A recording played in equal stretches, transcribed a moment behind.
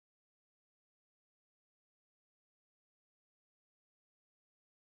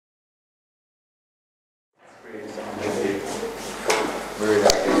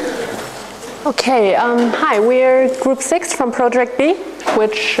Okay, hi, we're group 6 from project B,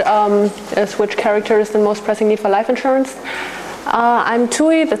 which is which character is the most pressing need for life insurance. I'm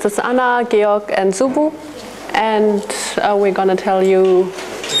Tui, this is Anna, Georg, and Zubu, and we're gonna tell you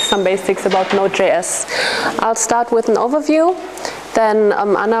some basics about Node.js. I'll start with an overview, then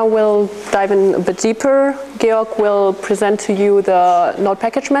Anna will dive in a bit deeper, Georg will present to you the Node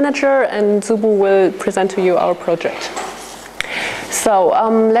package manager, and Zubu will present to you our project. So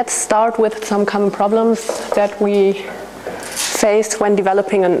let's start with some common problems that we faced when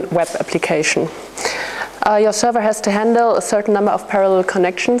developing a web application. Your server has to handle a certain number of parallel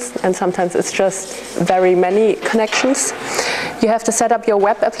connections, and sometimes it's just very many connections. You have to set up your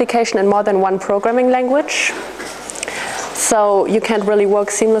web application in more than one programming language, so you can't really work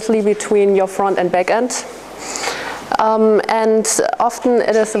seamlessly between your front and back end. And often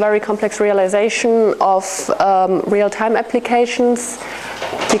it is a very complex realization of real-time applications,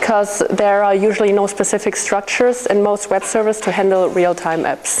 because there are usually no specific structures in most web servers to handle real-time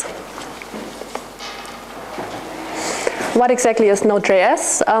apps. What exactly is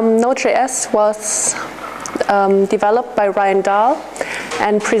Node.js? Node.js was developed by Ryan Dahl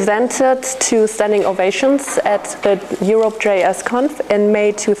and presented to standing ovations at the Europe.js Conf in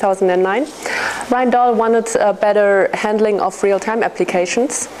May 2009. Ryan Dahl wanted a better handling of real-time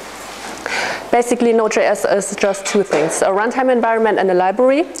applications. Basically, Node.js is just two things: a runtime environment and a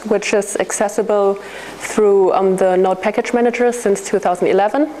library, which is accessible through the Node package manager since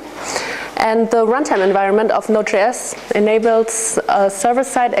 2011. And the runtime environment of Node.js enables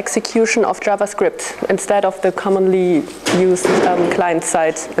server-side execution of JavaScript instead of the commonly used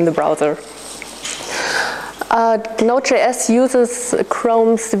client-side in the browser. Node.js uses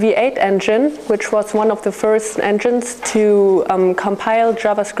Chrome's V8 engine, which was one of the first engines to compile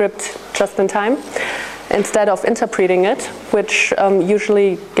JavaScript just in time, instead of interpreting it, which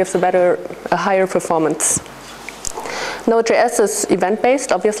usually gives a higher performance. Node.js is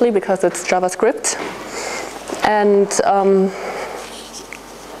event-based, obviously, because it's JavaScript. And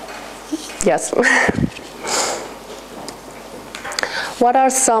yes. What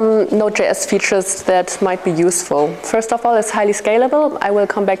are some Node.js features that might be useful? First of all, it's highly scalable. I will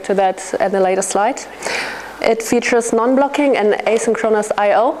come back to that at a later slide. It features non-blocking and asynchronous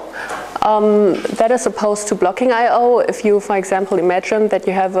I/O. That is opposed to blocking I/O. If you, for example, imagine that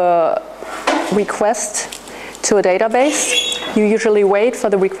you have a request to a database, you usually wait for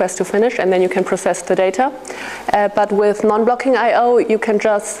the request to finish and then you can process the data. But with non-blocking I/O, you can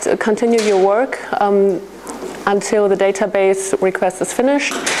just continue your work until the database request is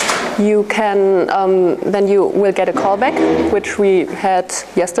finished. You can, then you will get a callback, which we had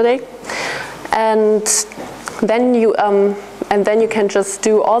yesterday. And then you can just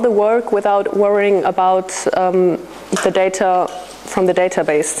do all the work without worrying about the data from the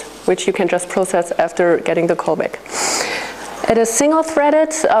database, which you can just process after getting the callback. It is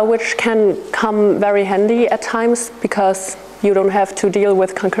single-threaded, which can come very handy at times because you don't have to deal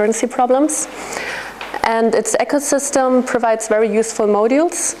with concurrency problems. And its ecosystem provides very useful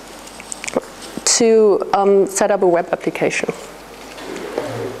modules to set up a web application.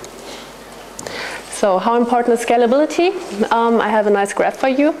 So how important is scalability? I have a nice graph for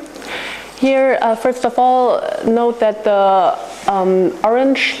you. Here, first of all, note that the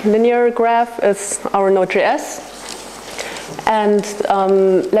orange linear graph is our Node.js. And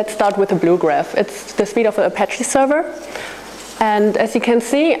let's start with the blue graph. It's the speed of the Apache server. And as you can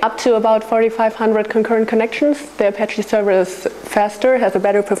see, up to about 4,500 concurrent connections, the Apache server is faster, has a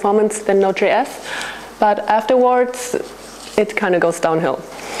better performance than Node.js. But afterwards, it kind of goes downhill.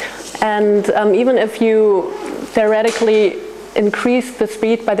 And even if you theoretically increase the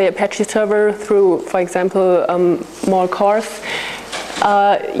speed by the Apache server through, for example, more cores,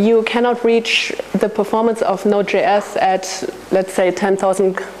 you cannot reach the performance of Node.js at, let's say,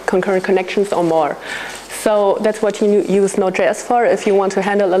 10,000 concurrent connections or more. So that's what you use Node.js for. If you want to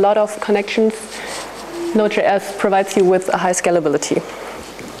handle a lot of connections, Node.js provides you with a high scalability.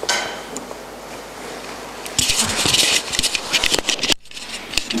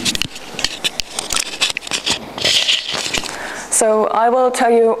 So I will tell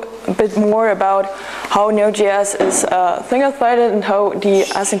you a bit more about how Node.js is single-threaded and how the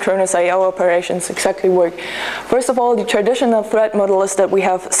asynchronous I/O operations exactly work. First of all, the traditional thread model is that we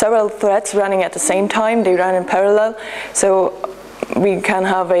have several threads running at the same time. They run in parallel. So we can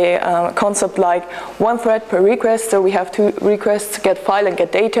have a concept like one thread per request. So we have two requests, get file and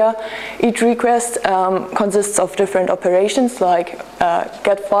get data. Each request consists of different operations like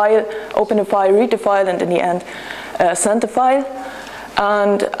get file, open the file, read the file, and in the end send the file.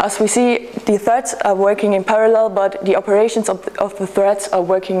 And as we see, the threads are working in parallel, but the operations of the threads are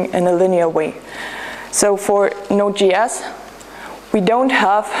working in a linear way. So for Node.js, we don't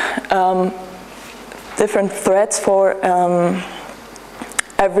have different threads for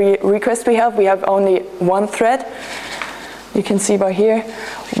every request we have. We have only one thread. You can see by here.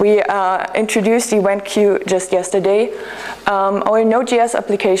 We introduced the event queue just yesterday. Our Node.js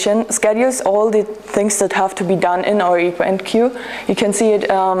application schedules all the things that have to be done in our event queue. You can see it,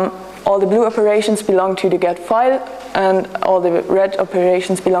 all the blue operations belong to the get file, and all the red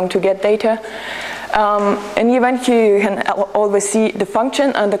operations belong to get data. In the event queue, you can always see the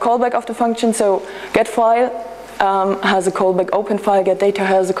function and the callback of the function. So get file has a callback open file, get data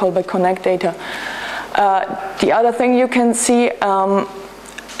has a callback connect data. The other thing you can see,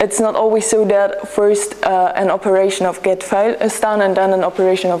 it's not always so that first an operation of get file is done and then an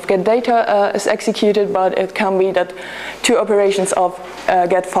operation of get data is executed, but it can be that two operations of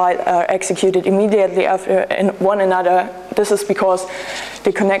get file are executed immediately after one another. This is because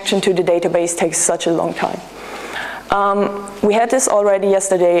the connection to the database takes such a long time. We had this already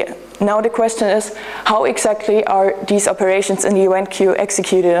yesterday. Now the question is, how exactly are these operations in the event queue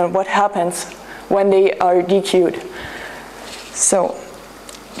executed, and what happens when they are dequeued? So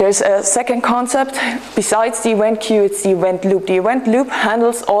there's a second concept. Besides the event queue, it's the event loop. The event loop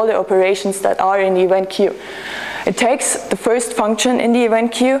handles all the operations that are in the event queue. It takes the first function in the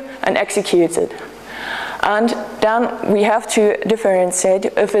event queue and executes it. And then we have to differentiate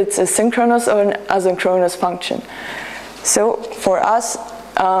if it's a synchronous or an asynchronous function. So for us,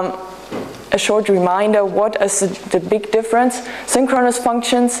 a short reminder, what is the big difference? Synchronous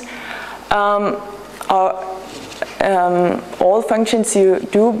functions are all functions you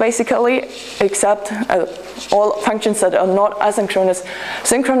do basically, except all functions that are not asynchronous.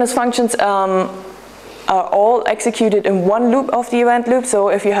 Synchronous functions are all executed in one loop of the event loop. So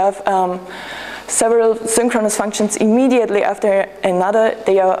if you have several synchronous functions immediately after another,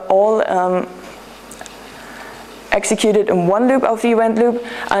 they are all executed in one loop of the event loop.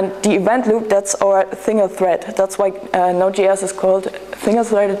 And the event loop, that's our single thread. That's why Node.js is called single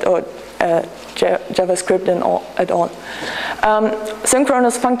threaded, or JavaScript at all.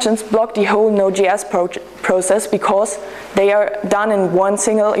 Synchronous functions block the whole Node.js process because they are done in one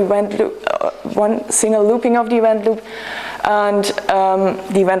single event loop, one single looping of the event loop, and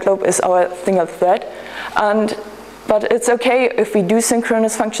the event loop is our single thread. But it's okay if we do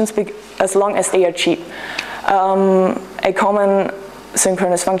synchronous functions as long as they are cheap. A common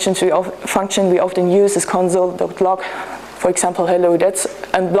synchronous function we often use is console.log. For example, hello, that's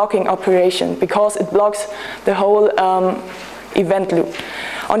a blocking operation because it blocks the whole event loop.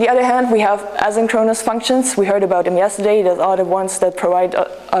 On the other hand, we have asynchronous functions. We heard about them yesterday. Those are the ones that provide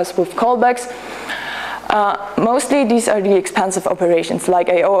us with callbacks. Mostly these are the expensive operations like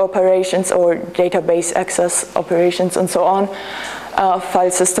I/O operations or database access operations and so on,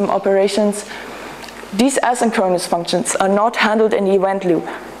 file system operations. These asynchronous functions are not handled in the event loop.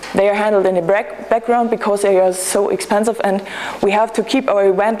 They are handled in the background because they are so expensive, and we have to keep our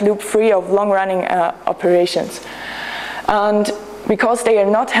event loop free of long-running operations. And because they are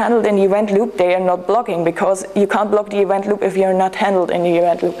not handled in the event loop, they are not blocking, because you can't block the event loop if you are not handled in the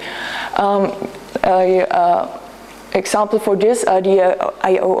event loop. Example for this are the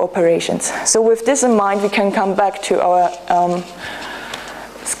I/O operations. So with this in mind, we can come back to our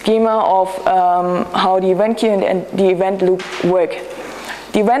schema of how the event queue and the event loop work.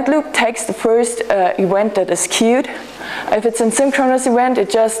 The event loop takes the first event that is queued. If it's a synchronous event, it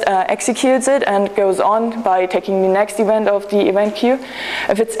just executes it and goes on by taking the next event of the event queue.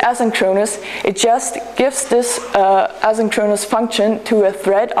 If it's asynchronous, it just gives this asynchronous function to a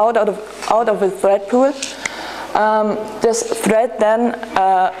thread out of a thread pool. This thread then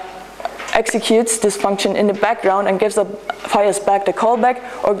executes this function in the background and fires back the callback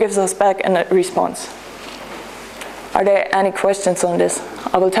or gives us back a response. Are there any questions on this?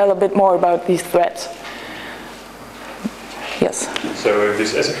 I will tell a bit more about these threads. Yes? So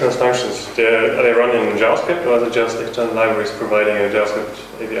these asynchronous functions, are they run in JavaScript, or are they just external libraries providing a JavaScript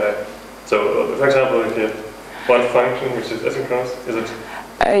API? So for example, if you have one function which is asynchronous, is it?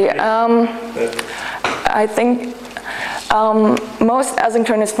 I think most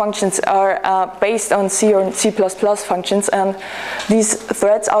asynchronous functions are based on C or C++ functions, and these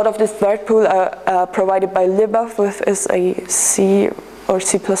threads out of this thread pool are provided by libaf, which is a C or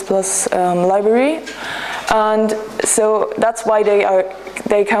C++ library, and so that's why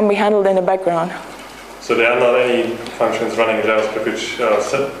they can be handled in the background. So there are not any functions running in JavaScript which are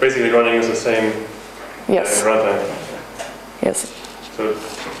basically running as the same yes. runtime? Yes. So,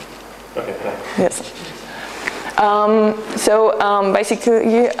 okay. Yeah. Yes.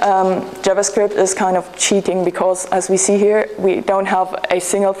 Basically, JavaScript is kind of cheating because, as we see here, we don't have a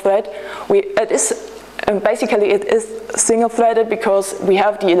single thread. Basically, it is single-threaded because we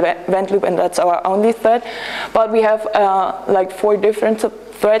have the event loop and that's our only thread. But we have like 4 different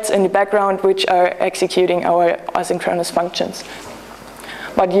threads in the background which are executing our asynchronous functions.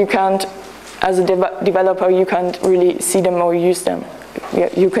 But you can't, as a developer, you can't really see them or use them.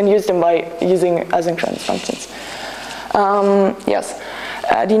 You can use them by using asynchronous functions. Yes.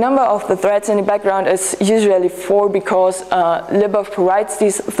 The number of the threads in the background is usually 4 because libov provides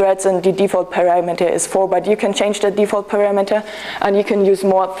these threads and the default parameter is 4, but you can change the default parameter and you can use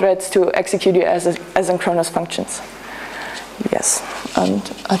more threads to execute your asynchronous functions. Yes, and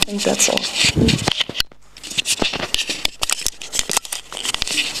I think that's all.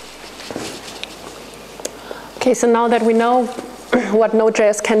 Okay, so now that we know what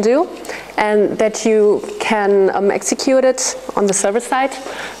Node.js can do, and that you can execute it on the server side,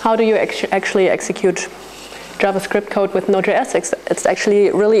 how do you actually execute JavaScript code with Node.js? It's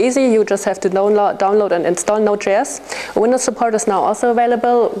actually really easy. You just have to download and install Node.js. Windows support is now also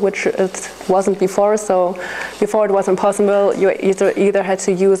available, which it wasn't before. So before it was impossible. You either had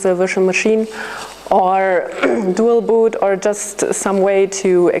to use a virtual machine or dual boot or just some way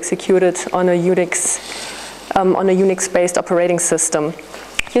to execute it on a Unix-based operating system.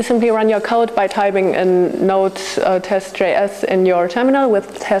 You simply run your code by typing in node test.js in your terminal,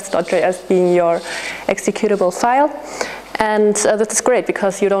 with test.js being your executable file. And this is great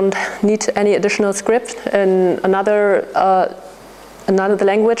because you don't need any additional script in another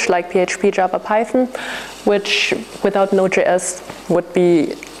language like PHP, Java, Python, which without Node.js would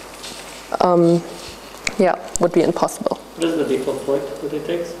be impossible. What is the default port that it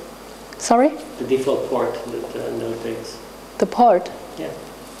takes? Sorry? The default port that Node takes. The port? Yeah.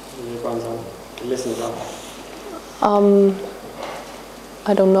 It runs on, it listens on.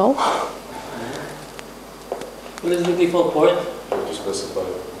 I don't know. What is the default port? You have to specify.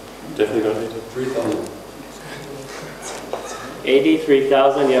 Definitely not 80.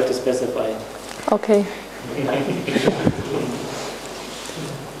 83,000, you have to specify. Okay.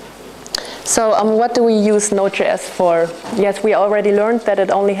 So what do we use Node.js for? Yes, we already learned that it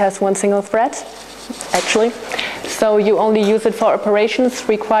only has one single thread, actually. So you only use it for operations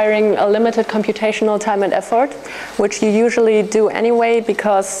requiring a limited computational time and effort, which you usually do anyway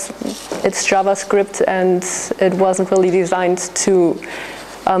because it's JavaScript and it wasn't really designed to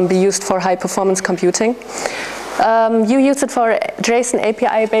be used for high performance computing. You use it for JSON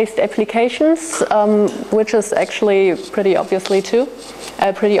API-based applications, which is actually pretty obvious too,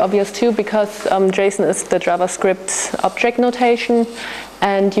 because JSON is the JavaScript object notation,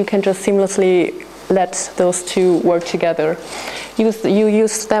 and you can just seamlessly let those two work together. You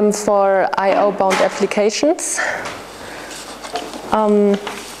use them for I/O-bound applications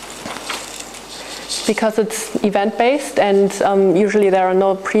because it's event-based, and usually there are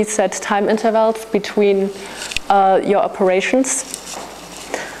no preset time intervals between your operations,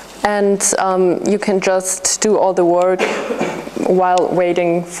 and you can just do all the work while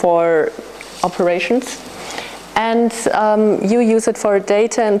waiting for operations. And you use it for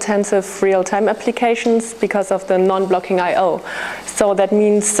data-intensive real-time applications because of the non-blocking I/O. So that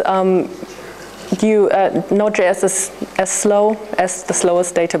means Node.js is as slow as the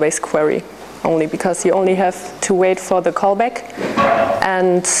slowest database query, only because you only have to wait for the callback,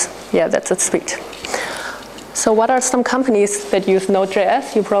 and yeah, that's its speed. So what are some companies that use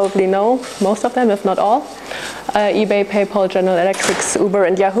Node.js? You probably know most of them, if not all. eBay, PayPal, General Electric, Uber,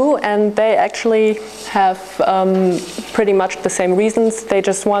 and Yahoo, and they actually have pretty much the same reasons. They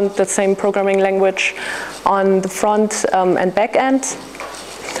just want the same programming language on the front and back end.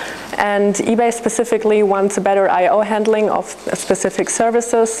 And eBay specifically wants a better I/O handling of specific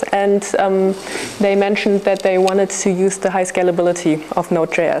services, and they mentioned that they wanted to use the high scalability of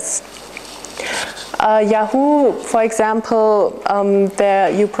Node.js. Yahoo, for example,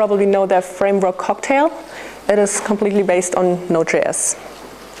 you probably know their framework Cocktail. It is completely based on Node.js.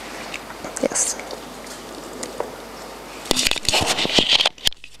 Yes.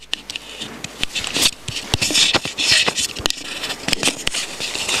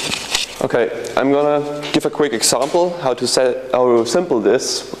 Okay, I'm gonna give a quick example how simple it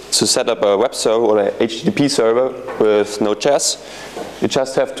is to set up a web server or a HTTP server with Node.js. You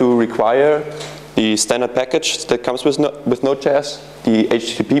just have to require the standard package that comes with Node.js, the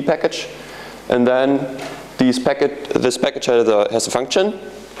HTTP package, and then this package has a function,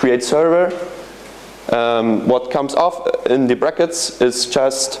 create server. What comes off in the brackets is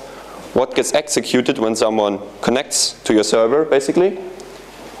just what gets executed when someone connects to your server, basically.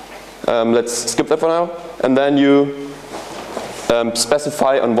 Let's skip that for now. And then you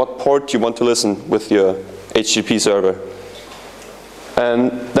specify on what port you want to listen with your HTTP server.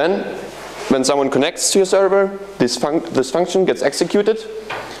 And then, when someone connects to your server, this function gets executed,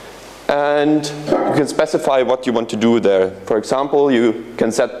 and you can specify what you want to do there. For example, you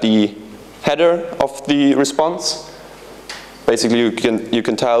can set the header of the response. Basically, you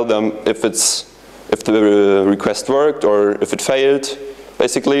can tell them if the request worked or if it failed,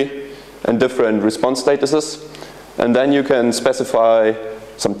 basically, and different response statuses. And then you can specify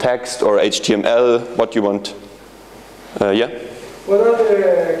some text or HTML, what you want. Yeah? What are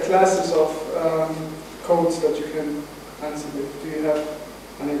the classes of codes that you can answer with? Do you have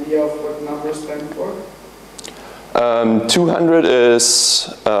an idea of what numbers stand for? 200 is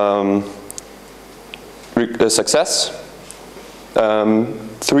success.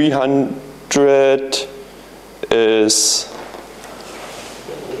 300 is...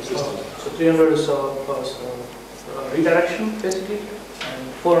 So 300 is redirection, basically,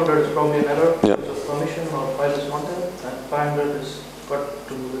 and 400 is probably an error Yeah. because of permission or file is wanted, and 500 is got to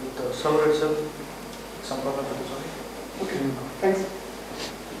do with the server itself, some problem with the server. Okay, thanks.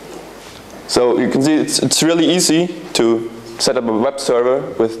 So you can see it's really easy to set up a web server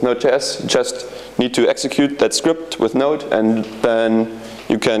with Node.js. You just need to execute that script with Node, and then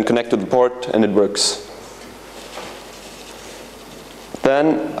you can connect to the port and it works.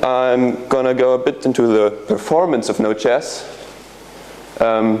 Then I'm going to go a bit into the performance of Node.js.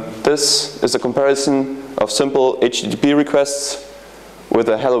 This is a comparison of simple HTTP requests with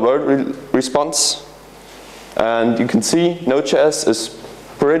a hello world response. And you can see Node.js is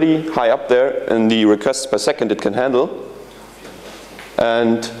pretty high up there in the requests per second it can handle.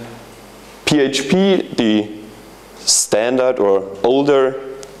 And PHP, the standard or older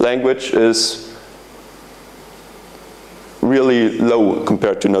language, is really low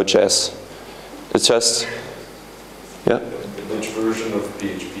compared to Node.js. It's just, yeah? Which version of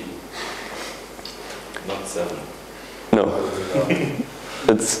PHP? Not 7. No.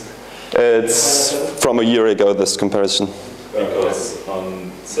 It's from a year ago, this comparison. Because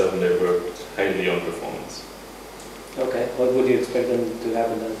on 7 they worked highly on performance. Okay, what would you expect them to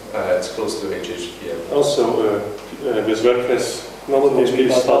happen then? It's close to HTTP. Also, with WordPress, normal Would it be PHP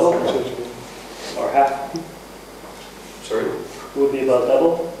is about double? faster. Or half? Sorry? Would be about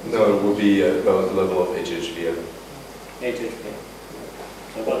double? No, it would be about the level of HTTP. HTTP.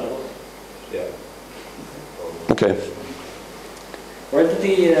 About double. Yeah. Okay. Where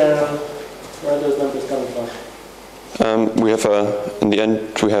are those numbers coming from? We have, in the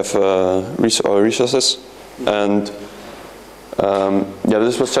end, we have our resources, and yeah,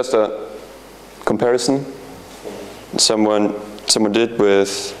 this was just a comparison someone did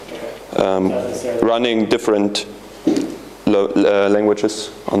with running different languages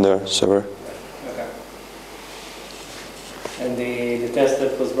on their server. Okay. And the test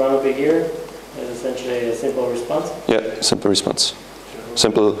that was run over here is essentially a simple response? Yeah, simple response.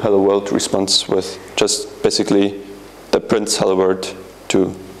 Simple hello world response with just basically that prints hello world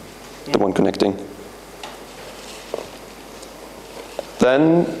to the one connecting.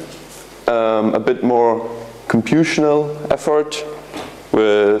 Then a bit more computational effort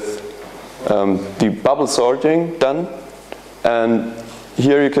with the bubble sorting done. And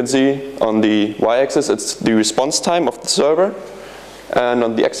here you can see on the y-axis it's the response time of the server, and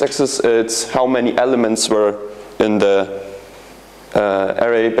on the x-axis it's how many elements were in the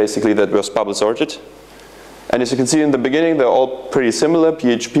array basically that was bubble sorted. And as you can see in the beginning, they're all pretty similar: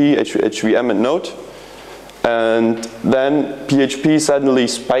 PHP, HVM, and Node. And then PHP suddenly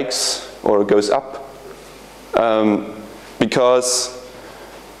spikes or goes up because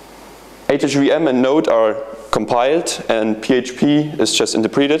HVM and Node are compiled and PHP is just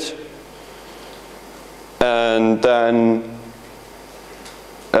interpreted. And then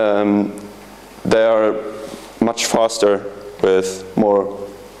they are much faster with more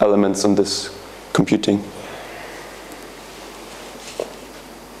elements on this computing.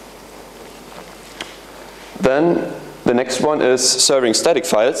 Then the next one is serving static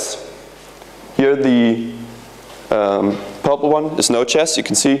files. Here the purple one is Node.js. You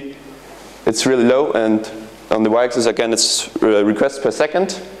can see it's really low, and on the y-axis again it's requests per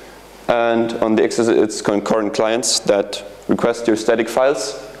second, and on the x-axis it's concurrent clients that request your static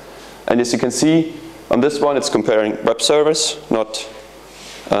files. And as you can see on this one, it's comparing web servers, not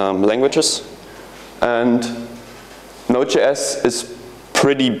languages. And Node.js is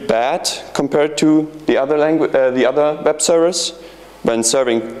pretty bad compared to the other web servers when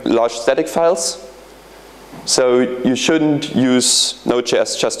serving large static files. So you shouldn't use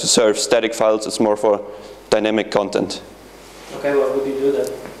Node.js just to serve static files. It's more for dynamic content. Okay, what would you do then?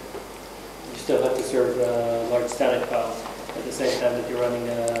 still have to serve large static files at the same time that you're running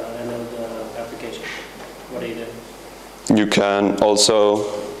a Node application. What do you do? You can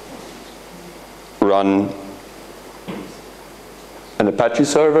also run an Apache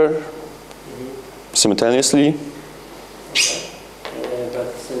server simultaneously. But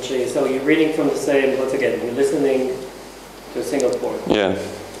essentially, so you're reading from the same, once again, you're listening to a single port. Yeah.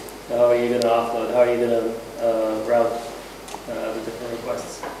 How are you going to offload? How are you going to route the different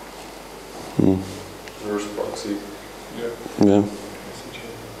requests? Reverse proxy. Yeah.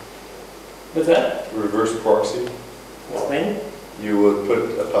 What's that? Reverse proxy. Explain? You would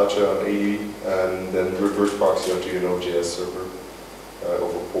put Apache on 80 and then reverse proxy onto your Node.js server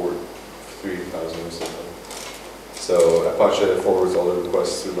over port 3000 or something. So Apache forwards all the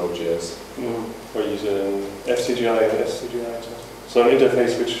requests to Node.js. Or use an FCGI and SCGI. So an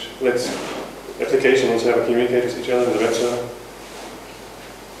interface which lets applications have a communicate with each other in the web server.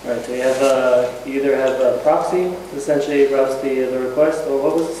 Right, so you have either have a proxy, essentially routes the request, or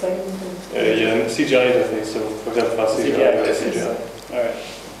what was the second thing? Yeah, an CGI interface. So for example, fast CGI and SCGI. All right.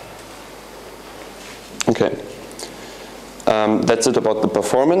 Okay. That's it about the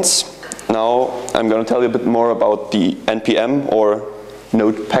performance. Now I'm going to tell you a bit more about the NPM or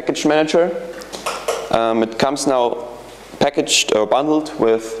Node Package Manager. It comes now packaged or bundled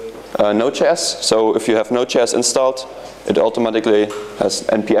with Node.js. So if you have Node.js installed, it automatically has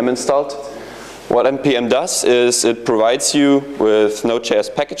NPM installed. What NPM does is it provides you with Node.js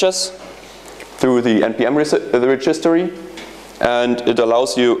packages through the NPM registry, and it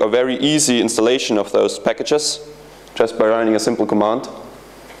allows you a very easy installation of those packages just by running a simple command.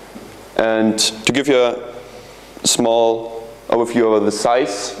 And to give you a small overview of the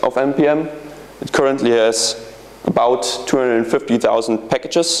size of NPM, it currently has about 250,000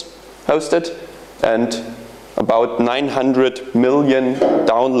 packages hosted and about 900 million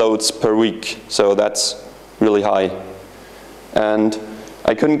downloads per week. So that's really high. And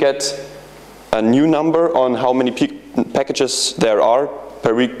I couldn't get a new number on how many packages there are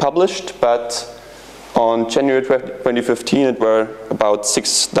per week published, but on January 2015 it were about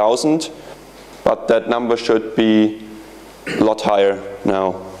 6,000, but that number should be a lot higher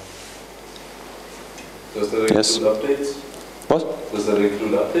now. Does that include updates? What? Does that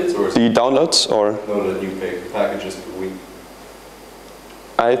include updates or The downloads or? no, that you pay packages per week?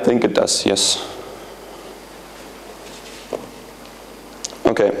 I think it does, yes.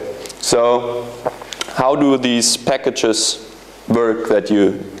 Okay, so how do these packages work that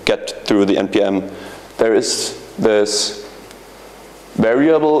you get through the NPM? There is this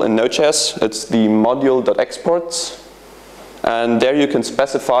variable in Node.js, it's the module.exports, and there you can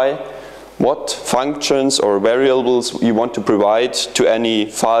specify what functions or variables you want to provide to any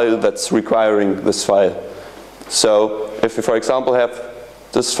file that's requiring this file. So if you, for example, have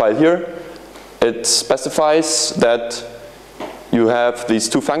this file here, it specifies that you have these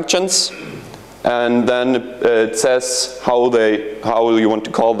two functions, and then it says how you want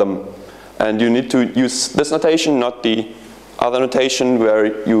to call them. And you need to use this notation, not the other notation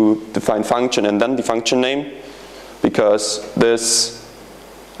where you define function and then the function name, because this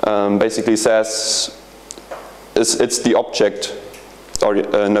basically says it's the object or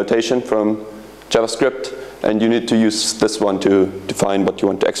notation from JavaScript, and you need to use this one to define what you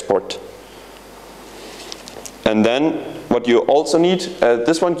want to export. And then what you also need,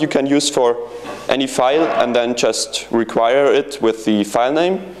 this one you can use for any file and then just require it with the file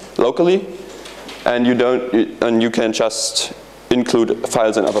name locally, and you can just include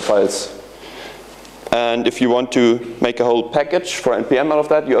files in other files. And if you want to make a whole package for NPM out of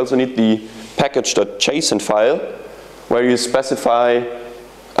that, you also need the package.json file, where you specify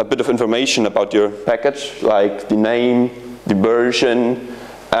a bit of information about your package, like the name, the version,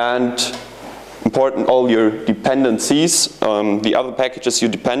 and important all your dependencies, the other packages you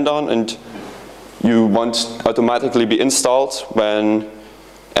depend on and you want automatically be installed when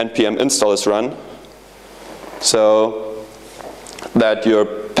npm install is run, so that your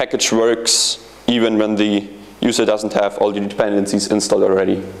package works even when the user doesn't have all the dependencies installed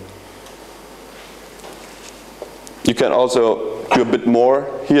already. You can also do a bit more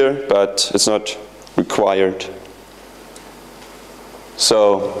here, but it's not required.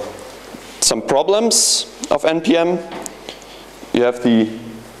 So, some problems of NPM. You have the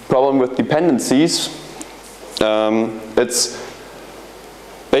problem with dependencies. It's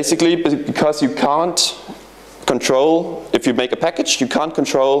basically because you can't control, if you make a package, you can't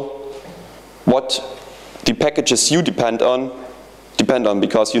control what the packages you depend on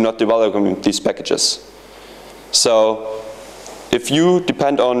because you're not developing these packages. So if you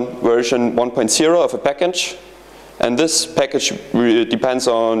depend on version 1.0 of a package and this package depends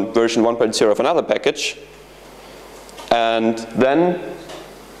on version 1.0 of another package, and then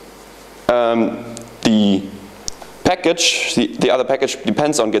the package, the other package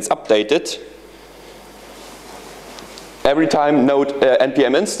depends on gets updated. Every time node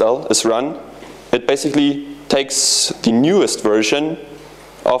npm install is run, it basically takes the newest version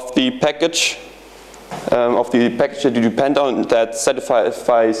of the package that you depend on, that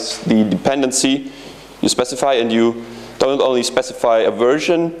satisfies the dependency you specify, and you don't only specify a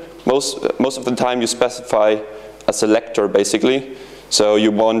version, most of the time you specify a selector basically. So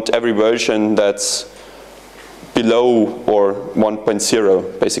you want every version that's below or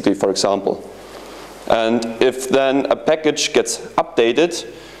 1.0 basically, for example. And if then a package gets updated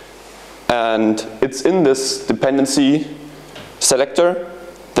and it's in this dependency selector,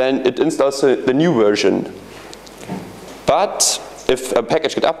 then it installs the new version. But if a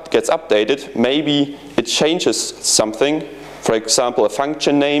package gets updated, maybe it changes something, for example a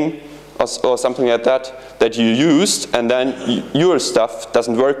function name or something like that you used, and then your stuff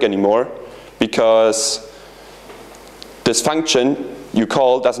doesn't work anymore because this function you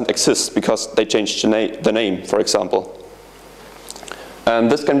call doesn't exist because they changed the name, for example. And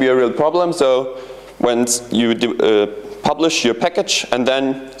this can be a real problem. So when you publish your package and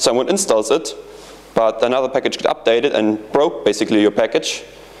then someone installs it, but another package gets updated and broke basically your package,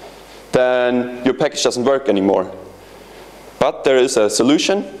 then your package doesn't work anymore. But there is a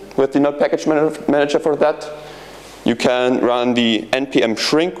solution with the Node Package Manager for that. You can run the npm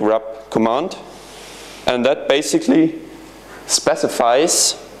shrink wrap command, and that basically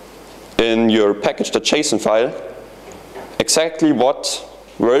specifies in your package.json file exactly what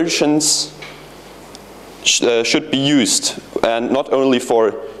versions should be used, and not only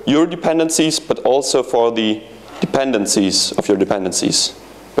for your dependencies but also for the dependencies of your dependencies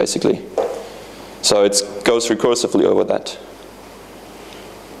basically. So it goes recursively over that.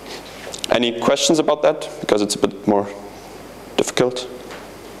 Any questions about that? Because it's a bit more difficult.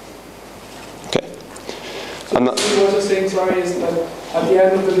 Okay. I'm not. What you're saying, sorry, is that at the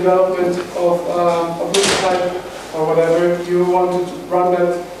end of the development of a prototype or whatever, you want to run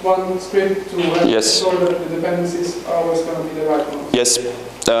that one script to ensure that the dependencies are always going to be the right ones. Yes.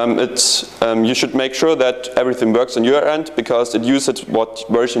 You should make sure that everything works on your end, because it uses what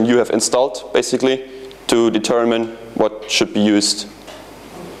version you have installed basically to determine what should be used.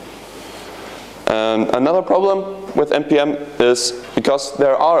 Another problem with npm is because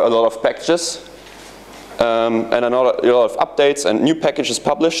there are a lot of packages and a lot of updates and new packages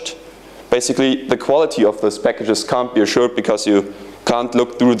published, basically the quality of those packages can't be assured because you can't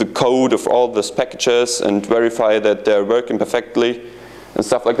look through the code of all those packages and verify that they're working perfectly and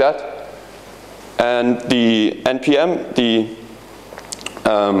stuff like that. And the npm,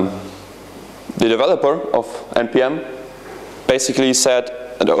 the developer of npm basically said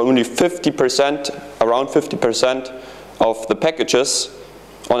that only 50%, around 50% of the packages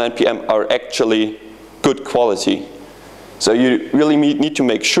on npm are actually good quality. So you really need to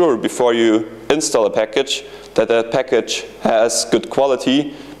make sure before you install a package that that package has good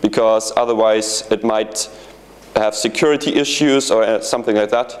quality, because otherwise it might have security issues or something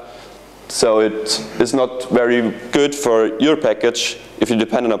like that. So it is not very good for your package if you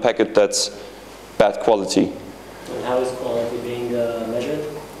depend on a package that's bad quality. And how is quality being measured?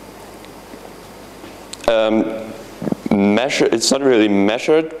 It's not really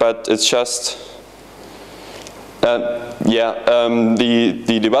measured, but it's just the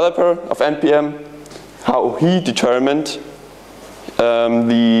developer of npm, how he determined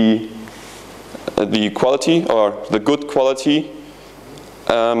the quality or the good quality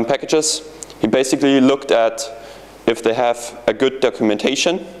packages. He basically looked at if they have a good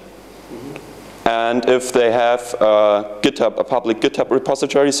documentation and if they have a public GitHub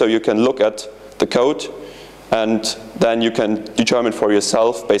repository, so you can look at the code and then you can determine for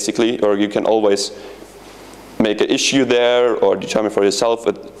yourself basically, or you can always make an issue there or determine for yourself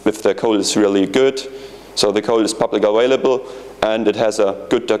if the code is really good. So the code is publicly available and it has a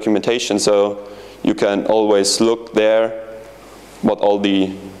good documentation, so you can always look there what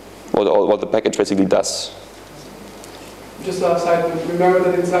the package basically does. Just a side note, remember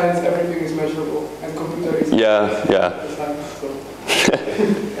that in science everything is measurable and computer is yeah. science, so.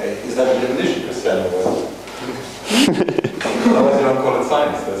 Is that a definition, Christian? Otherwise you don't call it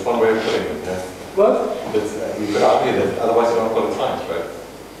science. That's one way of putting it. Yeah. What? You could argue that otherwise you don't call it science, right?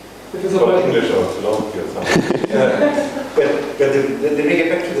 If it's call it English or philosophy or something. But let me get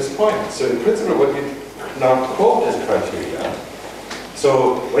back to this point. So in principle what you now quote as criteria.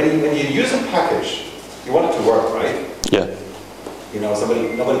 So when you use a package, you want it to work, right? Yeah. You know,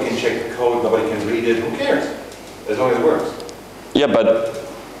 nobody can check the code, nobody can read it, who cares? as long as it works. Yeah, but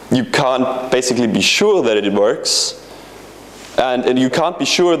you can't basically be sure that it works. And you can't be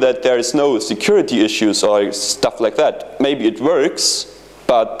sure that there is no security issues or stuff like that. Maybe it works,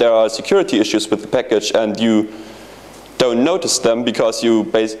 but there are security issues with the package and you don't notice them because you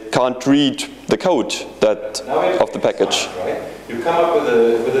can't read the code of the package. Right? You come up with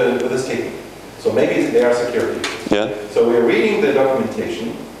a statement. So maybe there are security issues. Yeah. So we're reading the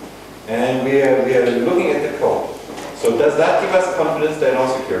documentation and we are looking at the code. So does that give us confidence there are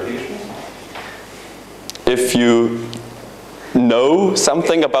no security issues? If you know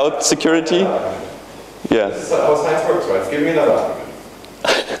something about security, yeah. This is how science works, right? Give me another argument.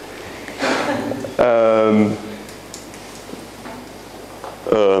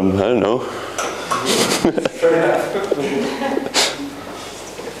 I don't know. Fair enough.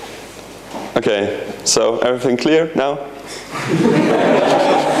 Okay, so everything clear now?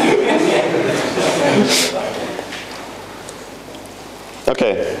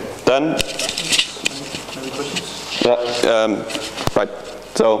 Okay, then. Yeah, right.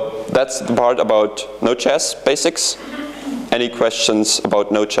 So that's the part about Node.js basics. Any questions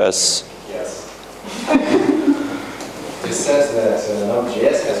about Node.js? Yes. It says that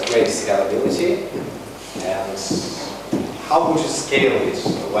Node.js has great scalability, and how would you scale it?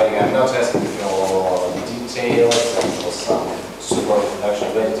 Like, I'm not asking for details and for some super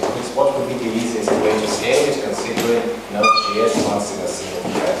production ready techniques. What would be the easiest way to scale it, considering Node.js runs in a single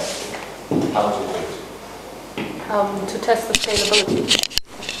thread? How to do it? To test the scalability.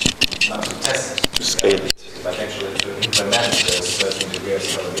 Not to test it, To scale it. but actually to implement a certain degree of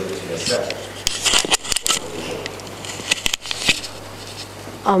scalability yourself.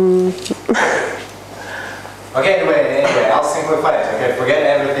 Okay, anyway, I'll simplify it. Okay, forget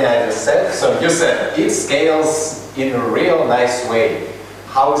everything I just said. So you said it scales in a real nice way.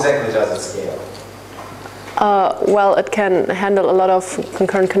 How exactly does it scale? Well, it can handle a lot of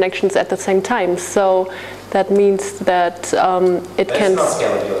concurrent connections at the same time. So that means that it can. That's not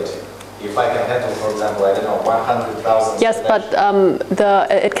scalability. If I can handle, for example, I don't know, 100,000. Yes, but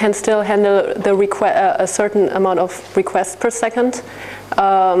it can still handle the a certain amount of requests per second,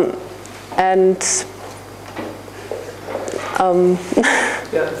 and.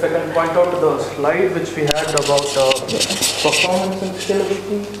 Yeah, if I can point out to the slide which we had about performance and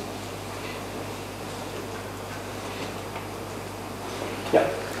scalability. Yeah.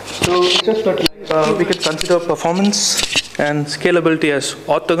 So it's just that we could consider performance and scalability as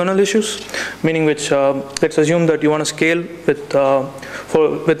orthogonal issues, meaning which let's assume that you want to scale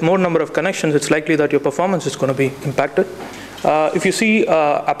with more number of connections. It's likely that your performance is going to be impacted. If you see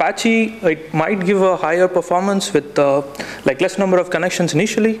Apache, it might give a higher performance with like less number of connections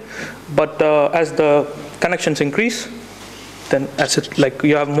initially, but as the connections increase, then as it like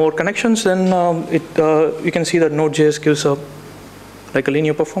you have more connections, then you can see that Node.js gives a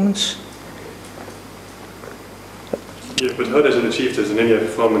linear performance. Yeah, but how does it achieve this linear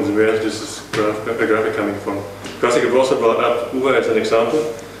performance? Where is this graphic coming from? Because I have also brought up Uber as an example.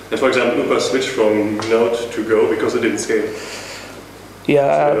 And for example, Uber switched from Node to Go because it didn't scale.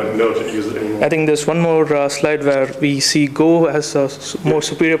 Yeah, So they don't know to use it anymore. I think there's one more slide where we see Go has a more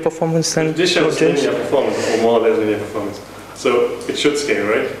superior performance than This shows Node.js. linear performance, or more or less linear performance. So it should scale,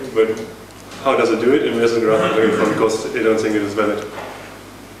 right? But how does it do it? And where's the graphic coming from? Because I don't think it is valid.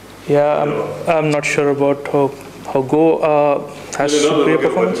 Yeah, I'm not sure about how Go has superior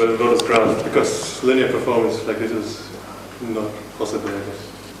performance. But not as graph, because linear performance like this is not possible, I guess.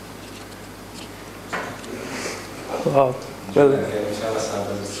 Well, can you tell us how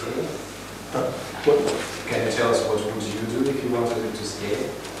does it scale? Can you tell us what would you do if you wanted it to scale?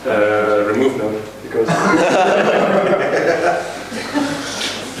 Remove Node, because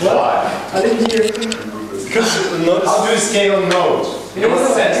Why? I didn't hear. Because Node How do you scale Node? You know,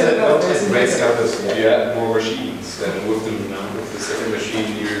 sense that Node has great scalability. You add more machines, and with the second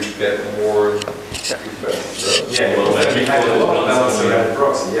machine you get more requests. Yeah, well, then we have a lot of balancing and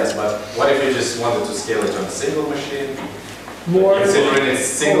proxy, yes, but what if you just wanted to scale it on a single machine? More. Considering it's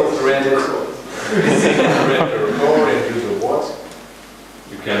single-threaded core, and you do what?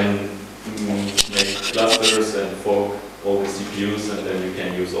 You can make clusters and fork all the CPUs, and then you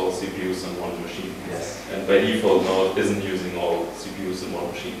can use all CPUs on one machine. Yes. And by default, Node isn't using all CPUs in one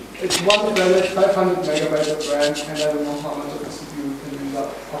machine. It's one thread, 500 megabytes of RAM, and I don't know how much of the CPU can use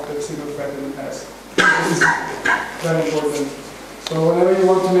up of the single thread that it has. This is very important. So whenever you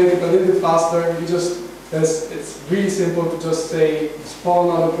want to make it a little bit faster, you just it's really simple to just say spawn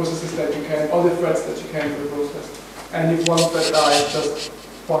all the processes that you can, all the threads that you can for the process. And if one thread dies, just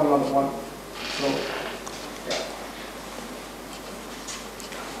spawn another one. So, yeah.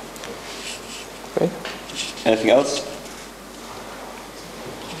 Okay. Anything else?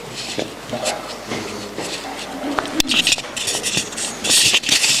 Okay.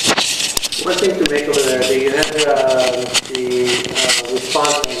 One thing to make over there, do you have the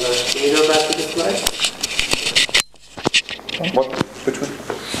response handler? Can you go back to the slide? What? Which one?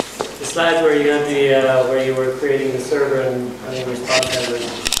 The slide where you had the where you were creating the server and having response handlers.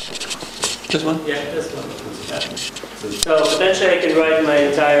 This one? Yeah, this one. So potentially I can write my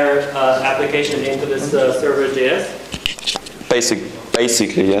entire application into this server.js.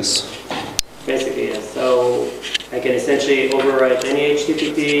 Basically, yes. Basically, yes. So I can essentially overwrite any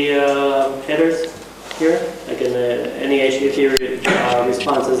HTTP headers here. I can any HTTP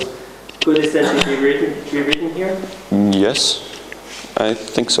responses could essentially be written here. Yes, I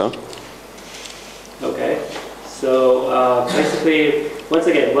think so. Okay. So basically, once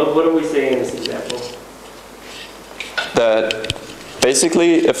again, what are we saying in this example? That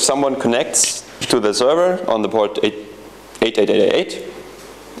basically, if someone connects to the server on the port 8888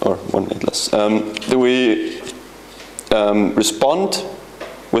 or 18 less, we respond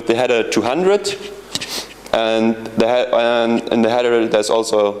with the header 200, and in the header there's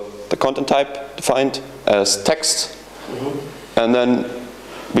also the content type defined as text, and then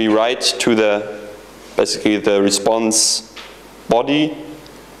we write to basically the response body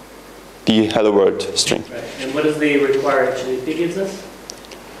the hello world string. Right. And what does the require HTTP gives us?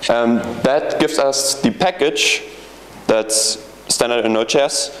 That gives us the package that's standard in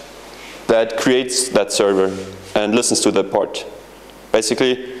Node.js that creates that server and listens to the port.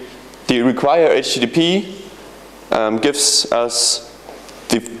 Basically, the require HTTP gives us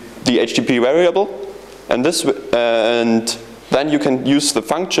the HTTP variable, and then you can use the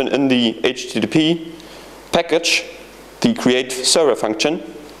function in the HTTP package, the create server function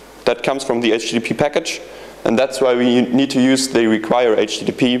that comes from the HTTP package, and that's why we need to use the require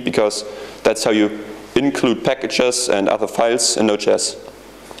HTTP, because that's how you include packages and other files in Node.js.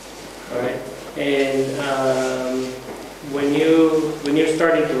 All right. And when you're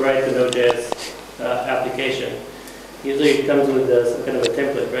starting to write the Node.js application, usually it comes with some kind of a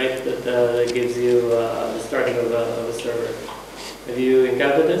template, right? That gives you the starting of a server. Have you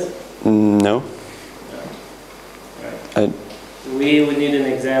encountered this? No. No. All right. We would need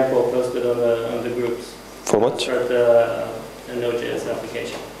an example posted on the groups. For what? Start a Node.js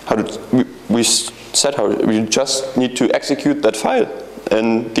application. How did we said how we just need to execute that file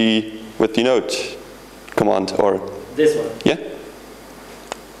with the node command, or this one. Yeah.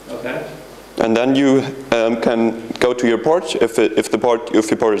 Okay. And then you can go to your port if the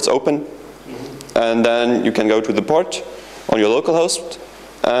port is open, and then you can go to the port on your local host,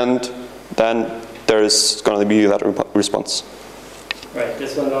 and then there is going to be that response. Right.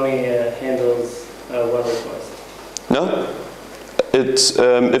 This one only handles one request. No. It's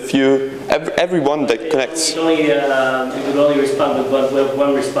if everyone that connects. It would only respond with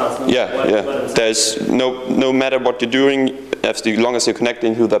one response. No There's no matter what you're doing, as long as you're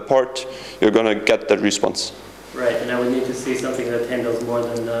connecting to that port, you're gonna get that response. Right, and I would need to see something that handles more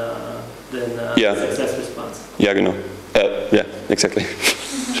than success response. Yeah, you know. Yeah, exactly.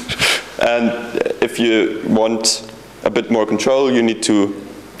 And if you want a bit more control, you need to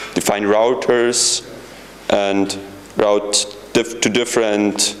define routers and route to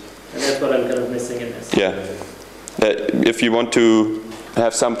different. And that's what I'm kind of missing in this. Yeah. If you want to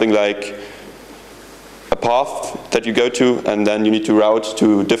have something like a path that you go to, and then you need to route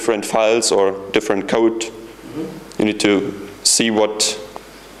to different files or different code, you need to see what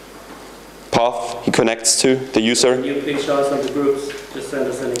path he connects to, the user. Can you please show us on the groups, just send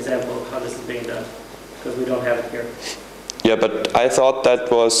us an example of how this is being done, because we don't have it here. Yeah, but I thought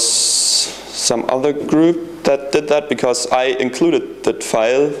that was some other group that did that, because I included that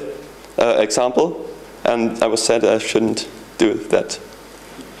file example, and I was said I shouldn't do that.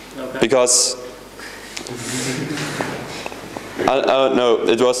 Okay. Because no,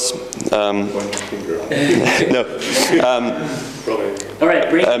 it was no. All right,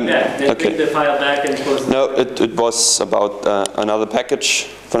 bring it back. Then okay. bring the file back and post it. No, it was about another package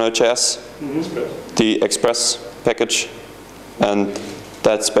for Node.js, the Express package, and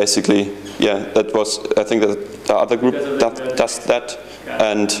that's basically, yeah, that was, I think that the other group does that,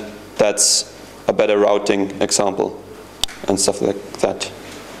 and that's a better routing example and stuff like that.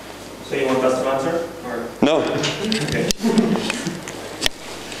 So you want us to answer? Or? No. Okay.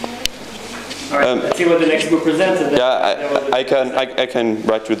 All right, let's see what the next group presents. And yeah, I can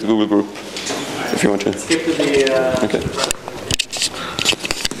write with the Google group if you want to. Skip to the. Okay.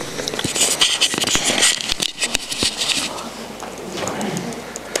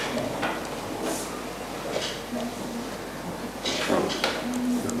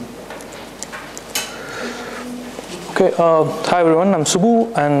 Okay, hi everyone, I'm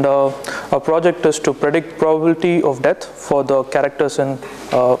Subbu, and our project is to predict probability of death for the characters in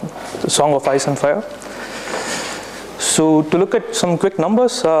the Song of Ice and Fire. So to look at some quick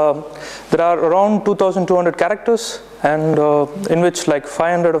numbers, there are around 2,200 characters, and in which like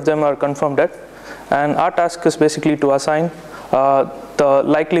 500 of them are confirmed dead. And our task is basically to assign the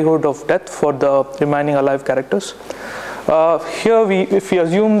likelihood of death for the remaining alive characters. Here, if we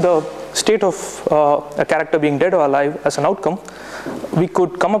assume the state of a character being dead or alive as an outcome, we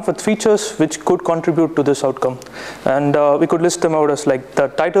could come up with features which could contribute to this outcome. And we could list them out as like the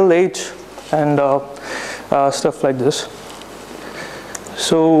title, age, and stuff like this.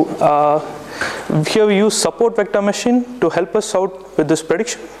 So here we use support vector machine to help us out with this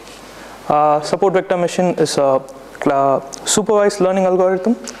prediction. Support vector machine is a supervised learning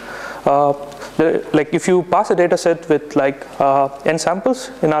algorithm. Like if you pass a data set with like n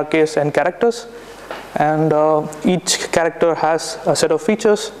samples, in our case n characters, and each character has a set of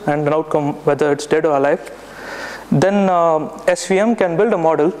features and an outcome, whether it's dead or alive, then SVM can build a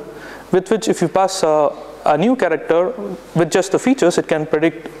model with which if you pass a new character with just the features, it can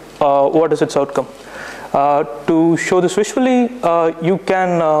predict what is its outcome. To show this visually, you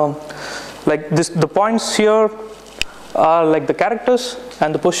can like this, the points here are like the characters,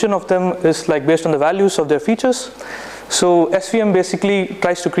 and the position of them is like based on the values of their features. So SVM basically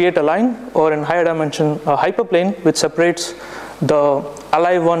tries to create a line, or in higher dimension a hyperplane, which separates the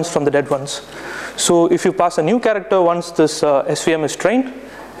alive ones from the dead ones. So if you pass a new character once this SVM is trained,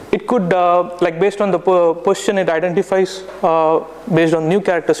 it could like based on the position it identifies based on new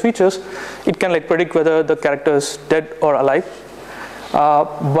character's features, it can like predict whether the character is dead or alive.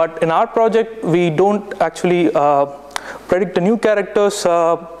 But in our project, we don't actually predict the new character's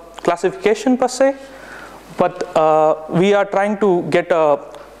classification per se, but we are trying to get a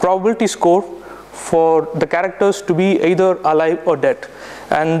probability score for the characters to be either alive or dead.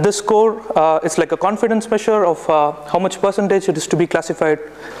 And this score is like a confidence measure of how much percentage it is to be classified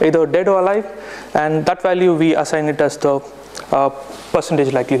either dead or alive, and that value we assign it as the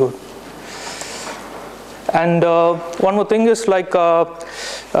percentage likelihood. And one more thing is like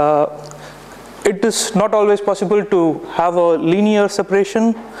it is not always possible to have a linear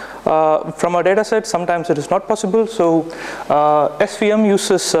separation from a data set. Sometimes it is not possible. So SVM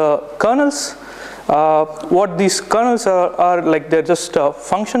uses kernels. What these kernels are like, they're just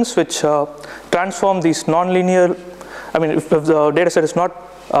functions which transform these non-linear. I mean, if the data set is not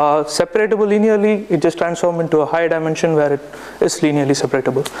separatable linearly, it just transforms into a higher dimension where it is linearly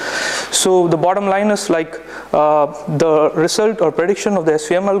separatable. So the bottom line is like the result or prediction of the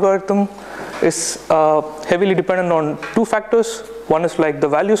SVM algorithm is heavily dependent on two factors. One is like the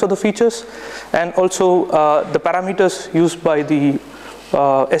values of the features, and also the parameters used by the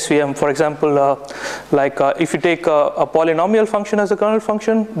SVM. For example, like if you take a polynomial function as a kernel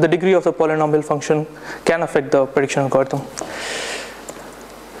function, the degree of the polynomial function can affect the prediction algorithm.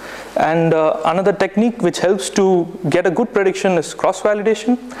 And another technique which helps to get a good prediction is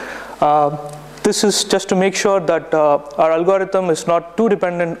cross-validation. This is just to make sure that our algorithm is not too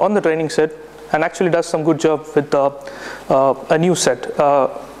dependent on the training set and actually does some good job with a new set,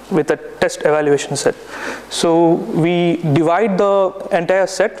 with a test evaluation set. So we divide the entire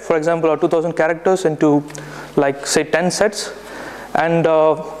set, for example, our 2,000 characters, into like say 10 sets, and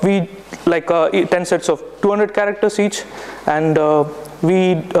we like 10 sets of 200 characters each, and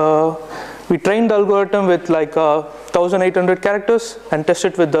we train the algorithm with like 1,800 characters and test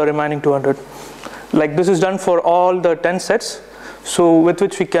it with the remaining 200. Like this is done for all the 10 sets, so with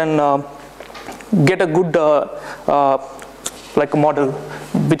which we can get a good like a model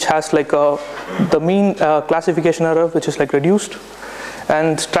which has like the mean classification error, which is like reduced,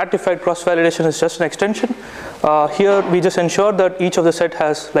 and stratified cross-validation is just an extension. Here we just ensure that each of the set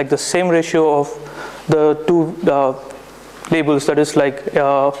has like the same ratio of the two labels. That is like,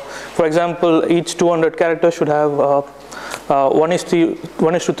 for example, each 200 characters should have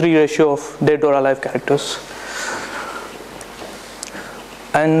 1:3 ratio of dead or alive characters.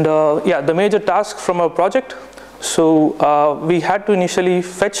 And yeah, the major task from our project. So we had to initially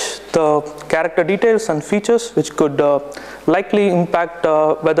fetch the character details and features which could likely impact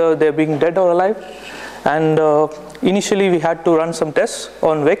whether they're being dead or alive. And initially we had to run some tests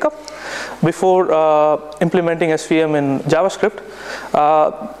on wake-up before implementing SVM in JavaScript.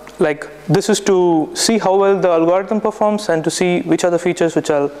 Like this is to see how well the algorithm performs and to see which are the features which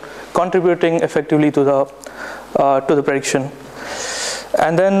are contributing effectively to the prediction.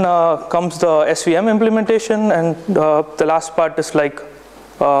 And then comes the SVM implementation, and the last part is like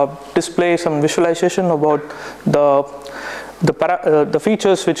display some visualization about the the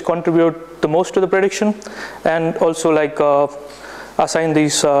features which contribute the most to the prediction, and also like assign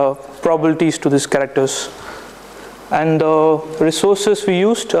these probabilities to these characters. And the resources we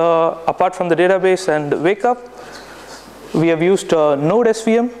used, apart from the database and WakeUp, we have used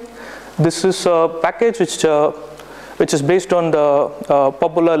Node.js. This is a package which is based on the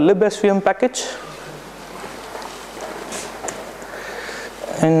popular libsvm package.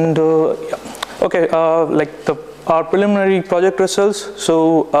 And okay, like our preliminary project results.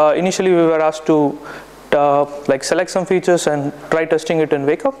 So initially we were asked to like select some features and try testing it in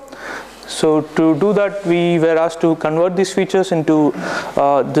WakeUp. So to do that, we were asked to convert these features into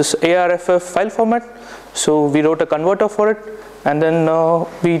this ARFF file format. So we wrote a converter for it, and then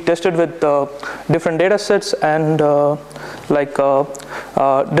we tested with different data sets and like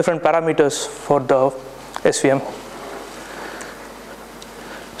different parameters for the SVM.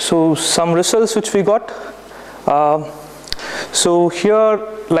 So some results which we got. So here,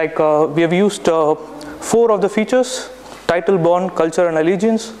 like we have used 4 of the features: title, bond, culture, and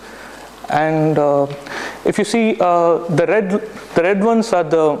allegiance. And if you see, the red ones are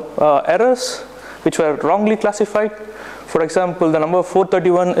the errors which were wrongly classified. For example, the number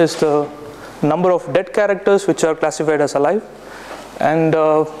 431 is the number of dead characters which are classified as alive. And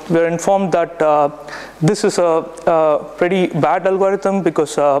we are informed that this is a pretty bad algorithm,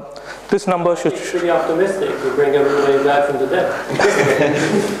 because this number should... It's pretty optimistic to bring everybody back from the dead.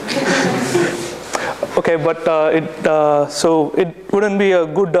 Okay, but so it wouldn't be a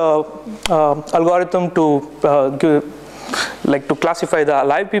good algorithm to to classify the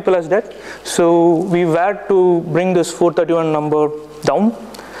alive people as dead. So we had to bring this 431 number down.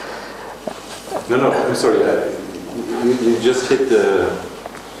 No, I'm sorry. You just hit a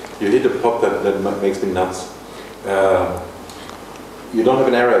pop that makes me nuts. You don't have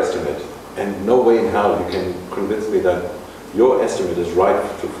an error estimate, and no way in hell you can convince me that your estimate is right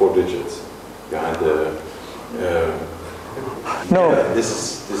to 4 digits behind the. No. Yeah,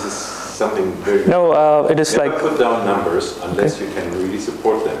 this is something very. No, it is never like. Put down numbers unless you can really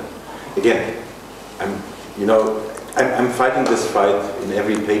support them. Again, I'm fighting this fight in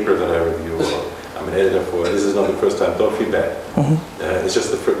every paper that I review. I'm an editor for. This is not the first time. Don't feel bad. It's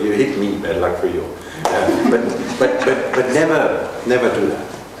just you hit me. Bad luck for you. But never do that.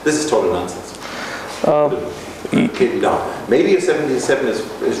 This is total nonsense. Keep it down. Maybe a 77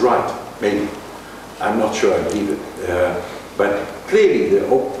 is right. Maybe. I'm not sure I believe it. But clearly the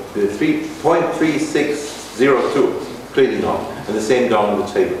 3.3602 clearly not. And the same down the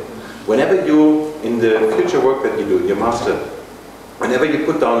table. Whenever you in the future work that you do, your master, whenever you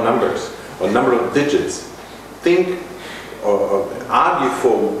put down numbers or number of digits, think or argue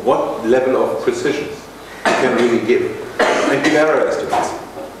for what level of precision you can really give, and give error estimates.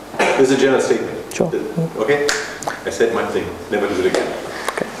 This is a general statement. Sure. Okay? I said my thing. Never do it again.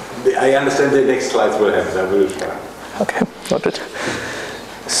 Okay. I understand the next slides will happen. I will try. Okay, got it.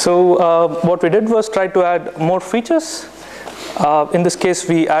 So what we did was try to add more features. In this case,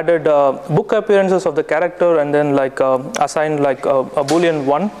 we added book appearances of the character, and then like assigned like a boolean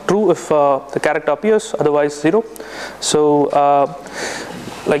 1 true if the character appears, otherwise 0. So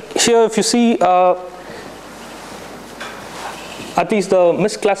like here, if you see, at least the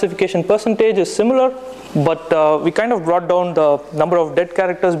misclassification percentage is similar, but we kind of brought down the number of dead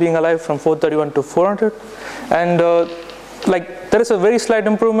characters being alive from 431 to 400, and like there is a very slight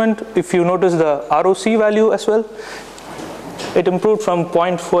improvement if you notice the ROC value as well. It improved from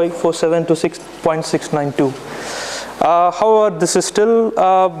 0.547 to 6.692. However, this is still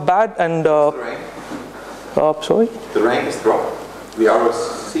bad, and sorry? The rank is dropped. The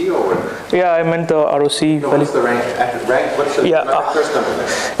ROC or what? Yeah, I meant the ROC no, value. What's the rank? What's the first number then?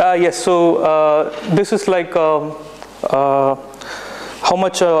 Yes, so this is like how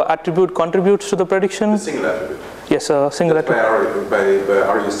much attribute contributes to the prediction. The single attribute. Yes, single attribute. By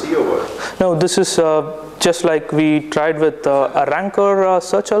RUC or what? No, this is just like we tried with a ranker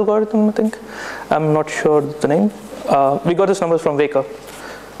search algorithm, I think. I'm not sure the name. We got these numbers from WakeUp.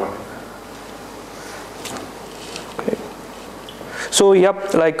 Okay. So,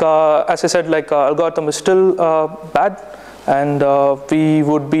 yep, like as I said, like algorithm is still bad, and we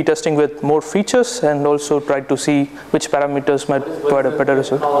would be testing with more features and also try to see which parameters might provide a better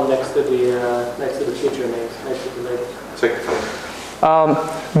result. Column next to the feature names, next to the label. Second column.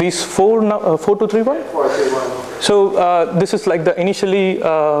 These 4231? 431. So this is like the initially,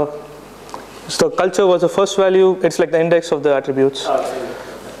 so culture was the first value, it's like the index of the attributes.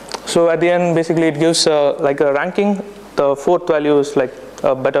 So at the end, basically it gives like a ranking. The 4th value is like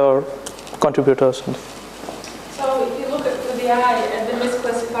a better contributor. So if you look at the BI and the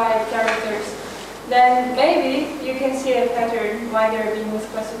misclassified characters, then maybe you can see a pattern why they're being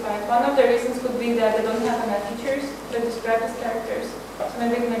misclassified. One of the reasons could be that they don't have enough features that describe these characters. So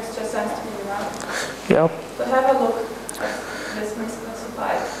maybe it makes just sense to move around. Yeah. So have a look at this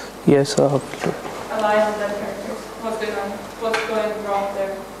misclassified. Yes. Align on that characters. What's going wrong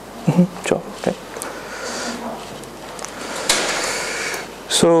there? Sure. Okay.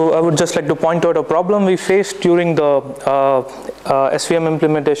 So I would just like to point out a problem we faced during the SVM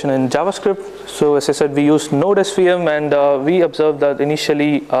implementation in JavaScript. So as I said, we used Node.js and we observed that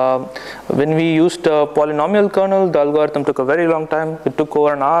initially when we used a polynomial kernel, the algorithm took a very long time. It took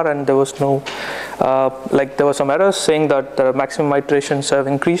over an hour and there was no, there were some errors saying that the maximum iterations have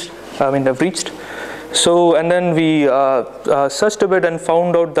have reached. So, and then we searched a bit and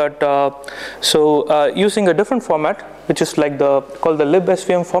found out that, using a different format, which is like called the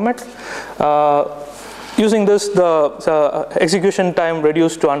libsvm format, using this, the execution time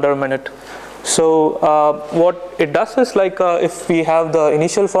reduced to under a minute. So, what it does is if we have the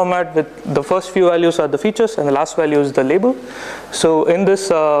initial format with the first few values are the features and the last value is the label. So, in this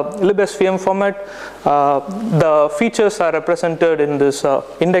libsvm format, the features are represented in this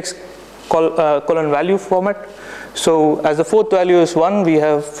index colon value format. So as the fourth value is 1, we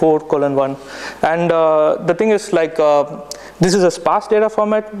have 4:1. And the thing is this is a sparse data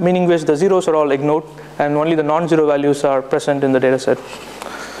format, meaning which the zeros are all ignored and only the non-zero values are present in the data set.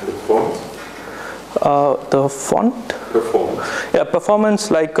 The font? The font? Performance. Yeah, performance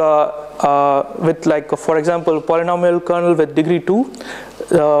with for example, polynomial kernel with degree 2.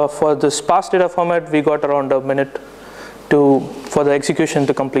 For the sparse data format, we got around a minute for the execution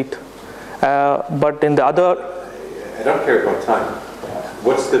to complete. But in the other... I don't care about time.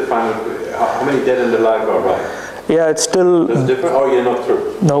 What's the final... How many dead and alive are right? Yeah, it's still... That's different? Oh, you're not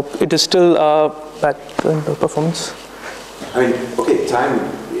through? No, it is still back in the performance. I mean, okay, time...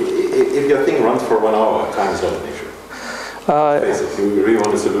 If your thing runs for 1 hour, time is not an issue. Basically, you really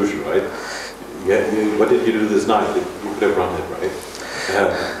want a solution, right? What did you do this night? You could have run it, right?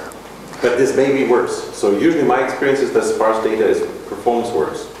 But this may be worse. So usually my experience is that sparse data is performance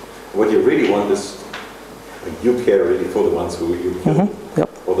worse. What you really want is, you care really for the ones who you kill, yep.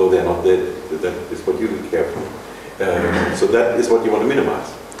 Although they're not dead, that is what you care for. So that is what you want to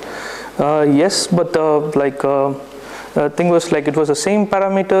minimize. Yes, but the thing was it was the same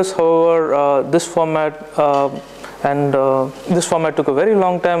parameters, however this format this format took a very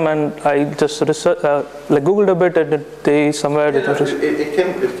long time, and I just Googled a bit and they somewhere... It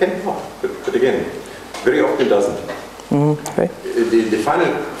can help, but again, very often it doesn't. Okay.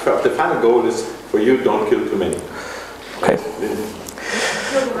 The final goal is for you, don't kill too many. Okay.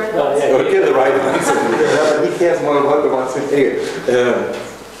 Or kill the right ones. He cares more about the ones. Anyway,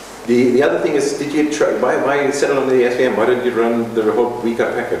 the other thing is, did you try? Why settle on the SVM? Why don't you run the whole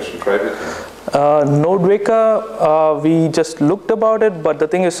Weka package and try it? Node Weka, we just looked about it, but the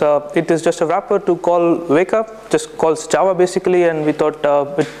thing is, it is just a wrapper to call Weka, just calls Java basically, and we thought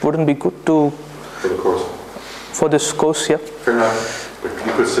it wouldn't be good to... For the course. For this course, yeah. Fair enough, but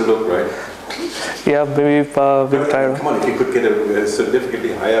you could still look, right? Yeah, maybe we'll try. Come on, if you could get a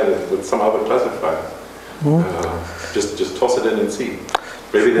significantly higher with some other classifier, just toss it in and see.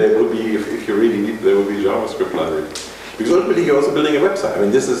 Maybe there will be, if you really need, there will be JavaScript library. Because ultimately you're also building a website. I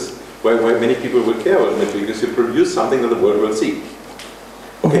mean, this is why many people will care ultimately, because you produce something that the world will see.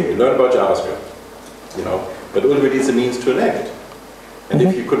 Okay, you learn about JavaScript, but ultimately it's a means to an end. And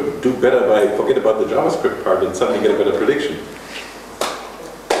if you could do better by forget about the JavaScript part and suddenly get a better prediction,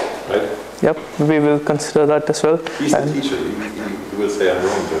 right? Yep, we will consider that as well. He's the teacher. He will say I'm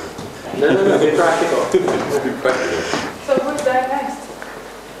wrong, but no, be practical. Be practical. So who's that next?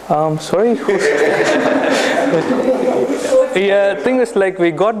 Sorry. Yeah, thing is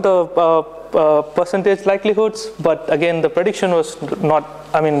we got the percentage likelihoods, but again the prediction was not.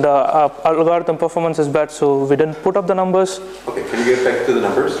 I mean the algorithm performance is bad, so we didn't put up the numbers. Okay, can you get back to the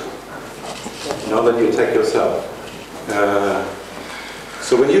numbers? Now that you attack yourself.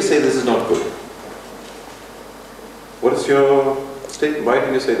 So when you say this is not good, what is your statement? Why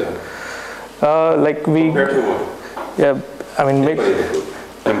do you say that? Compared to what? Yeah, I mean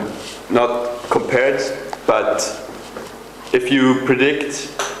not compared, but if you predict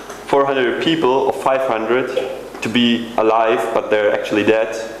 400 people or 500 to be alive, but they're actually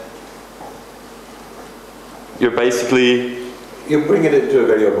dead, you're basically... You bring it into a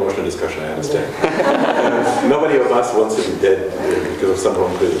very emotional discussion, I understand. Nobody of us wants to be dead because of some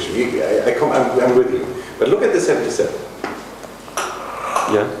wrong prediction. I'm with you. But look at the 77.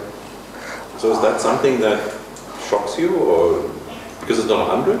 Yeah. So is that something that shocks you, or because it's not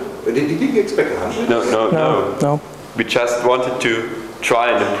 100? Did you expect 100? No. We just wanted to try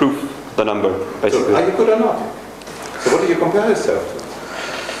and improve the number, basically. So are you good or not? So what do you compare yourself to?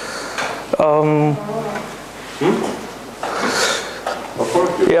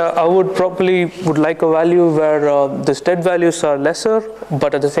 Yeah, I would probably like a value where the dead values are lesser,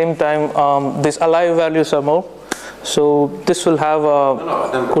 but at the same time, these alive values are more. So this will have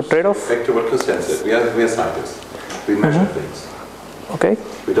a good trade-off. Back to what Christian said, we are scientists. We measure things. Okay.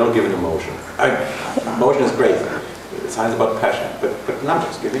 We don't give an emotion. Emotion is great. Science is about passion, but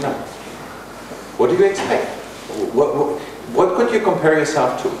numbers, give me numbers. What do you expect? What could you compare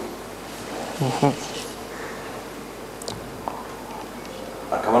yourself to?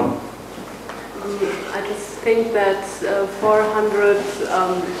 Come on. I just think that 400,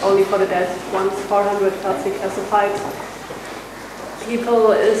 only for the dead ones, 400 falsely classified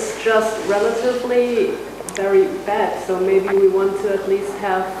people is just relatively very bad. So maybe we want to at least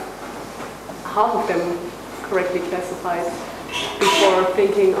have half of them correctly classified before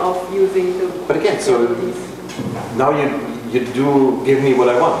thinking of using the... But again, so now you do give me what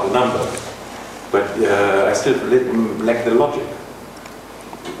I want, the number. But I still lack the logic.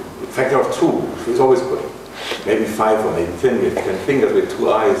 Factor of 2 is always good. Maybe 5 or maybe 10 with 10 fingers with 2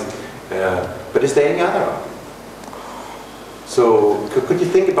 eyes. But is there any other? So could you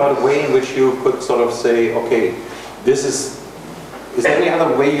think about a way in which you could sort of say, okay, this is there any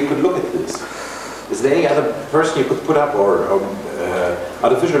other way you could look at this? Is there any other person you could put up or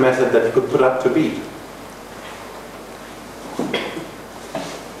artificial method that you could put up to beat?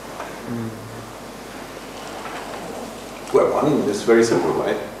 Well, one is very simple,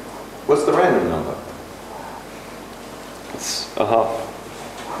 right? What's the random number? It's a half.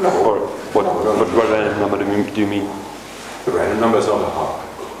 No. Or what random number do you mean? The random number is not a half.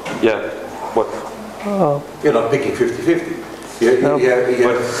 Yeah. What? You're not picking 50-50. You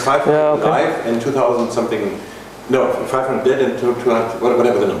have 500 alive and 2,000 something. No, 500 dead and 200,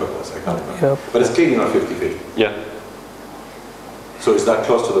 whatever the number was. I can't remember. Yeah. But it's clearly not 50-50. Yeah. So is that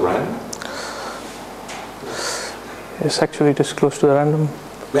close to the random? It's actually just close to the random.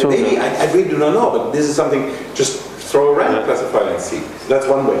 Maybe, I really do not know, but this is something, just throw a random classifier and see. That's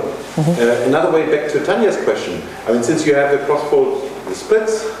one way. Another way, back to Tanya's question, I mean, since you have the crossfold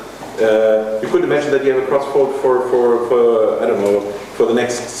splits, you could imagine that you have a crossfold for I don't know, for the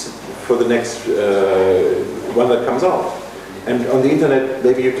next one that comes out. And on the internet,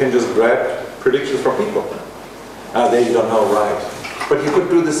 maybe you can just grab predictions from people. There you don't know, right. But you could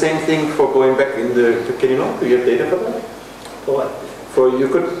do the same thing for going back in the, do you have data for that? For what? You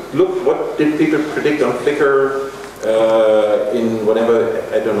could look, what did people predict on Flickr in whatever,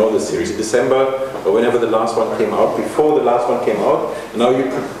 I don't know the series, December, or whenever the last one came out, before the last one came out, and now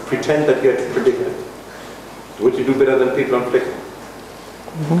you pretend that you had to predict it. Would you do better than people on Flickr?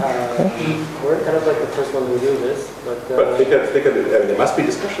 We're kind of like the first one to do this, but Flickr, I mean, there must be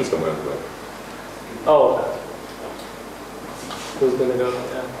discussion somewhere. Oh. Who's going to go?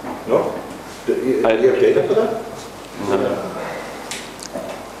 Yeah. No? Do you have data for that? No.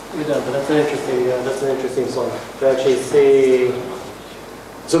 We don't, but that's an interesting song to actually see.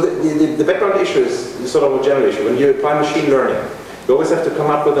 So the background issue is sort of a general issue. When you apply machine learning, you always have to come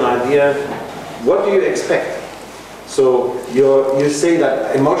up with an idea. What do you expect? So you say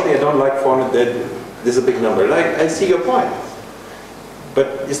that emotionally I don't like 400 dead. This is a big number. Like, I see your point.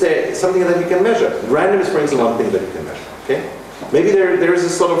 But is there something that you can measure? Random is, for instance, one thing that you can measure. Okay? Maybe there is a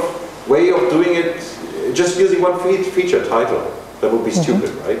sort of way of doing it, just using one feature title. That would be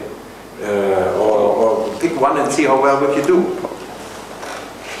stupid, right? Or pick one and see how well would you do.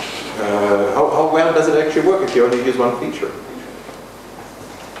 How well does it actually work if you only use one feature?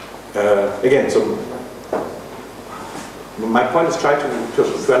 Again, so my point is try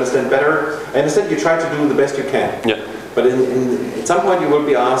to understand better. I understand you try to do the best you can. Yeah. But at some point you will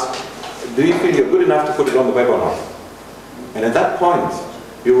be asked, do you feel you're good enough to put it on the web or not? And at that point,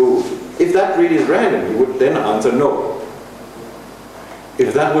 if that really is random, you would then answer no.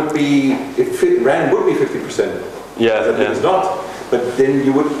 If that would be, if random would be 50%, that is not. But then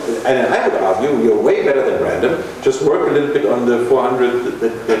you would, and I would argue, you're way better than random. Just work a little bit on the 400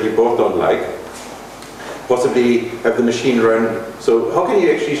 that you both don't like. Possibly have the machine learn. So how can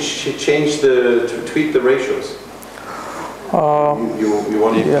you actually change tweak the ratios? You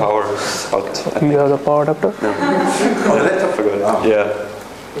want the power out. You have the power adapter? No. Oh, the laptop forgot. Yeah.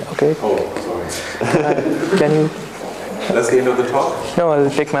 Okay. Oh, sorry. Can you? That's the end of the talk? No, I'll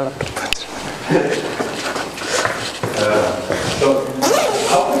take my laptop. So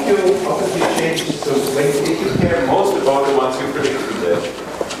how could you change? So if you care most about the ones you predicted today,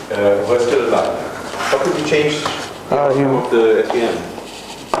 who are still alive, how could you change the outcome of the SVM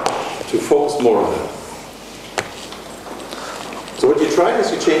to focus more on them? So what what you tried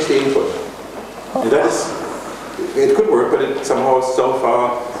is you changed the input. And that is, it could work, but it somehow so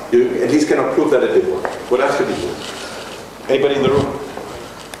far, you at least cannot prove that it did work. What else could you do? Anybody in the room?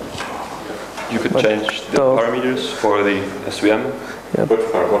 You could change the parameters for the SVM. Yep.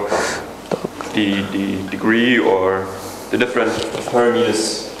 What part? The degree or the different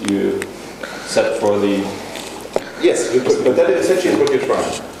parameters you set for the... Yes, you could, but that essentially is what you're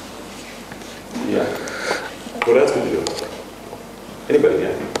trying. Yeah. What else could you do? Anybody, yeah?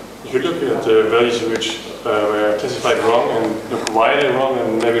 If you're looking at the values which were classified wrong and look why they're wrong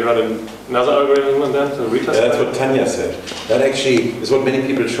and maybe run another algorithm on them to reclassify. Yeah, that's what Tanya said. That actually is what many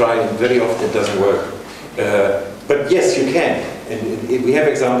people try and very often it doesn't work. But yes, you can. And we have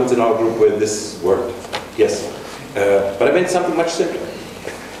examples in our group where this worked. Yes. But I meant something much simpler.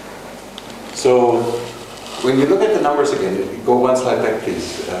 So when you look at the numbers again, go one slide back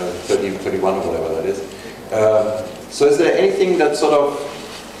please, 30, 31 or whatever that is. So is there anything that sort of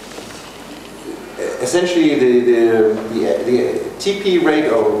essentially the TP rate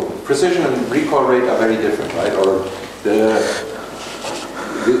or precision and recall rate are very different, right? Or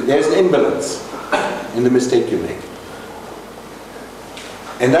there's an imbalance in the mistake you make.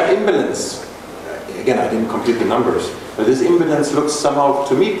 And that imbalance, again, I didn't compute the numbers, but this imbalance looks somehow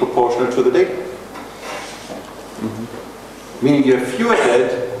to me proportional to the data. Meaning you have fewer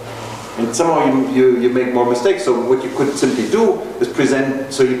dead, and somehow you make more mistakes. So what you could simply do is present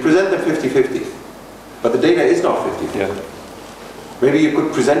them 50-50. But the data is not 50-50. Yeah. Maybe you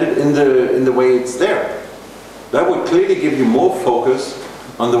could present it in the way it's there. That would clearly give you more focus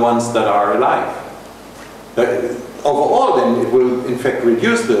on the ones that are alive. Overall, then, it will in fact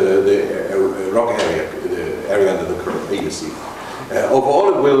reduce the rock area, the area under the curve, AUC.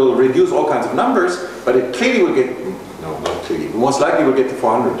 Overall, it will reduce all kinds of numbers, but it clearly will get, no, not clearly, most likely will get to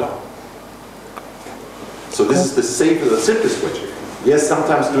 400 down. So this is the safest, the simplest way. Yes,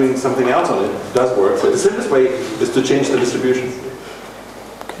 sometimes doing something else on it does work, but the simplest way is to change the distribution.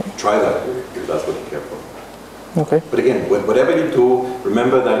 Okay. Try that, if that's what you care for. Okay. But again, whatever you do,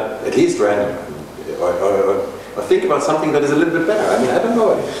 remember that at least random, or think about something that is a little bit better. I mean, I don't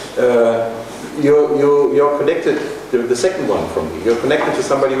know. You're connected, the second one from me, you're connected to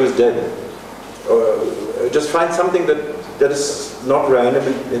somebody who is dead. Just find something that is not random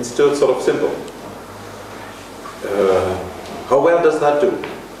and still sort of simple. How well does that do?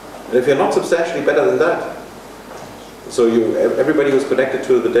 And if you're not substantially better than that, so everybody who's connected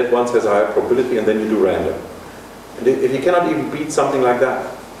to the dead ones has a higher probability, and then you do random. And if you cannot even beat something like that,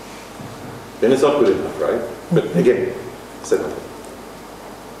 then it's not good enough, right? But again, simple.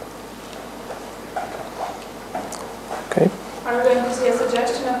 Okay. Are we going to see a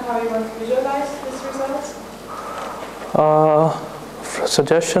suggestion of how you want to visualize these results?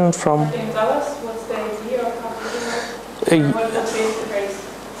 Suggestion from... Can you tell us what's the idea of how to visualize? What the base phrase?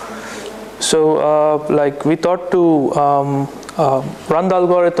 So, like we thought to run the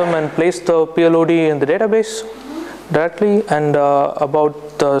algorithm and place the PLOD in the database directly, and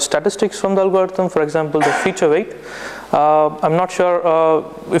about the statistics from the algorithm, for example, the feature weight. I'm not sure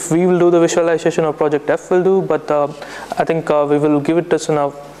if we will do the visualization or Project F will do, but I think we will give it this in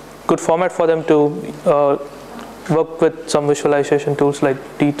a good format for them to work with some visualization tools like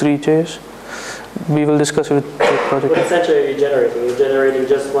D3JS. We will discuss it with Project F. What essentially are you generating? You're generating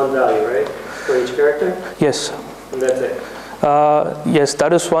just one value, right? For each character? Yes. And that's it? Yes,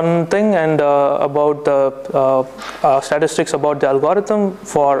 that is one thing, and about the statistics about the algorithm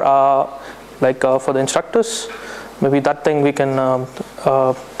for for the instructors. Maybe that thing we can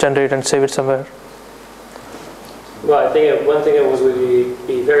generate and save it somewhere. Well, I think one thing that would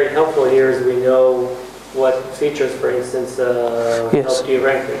be very helpful here is we know what features, for instance, help you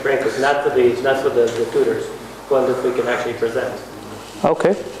rank it, not for the tutors, one that we can actually present.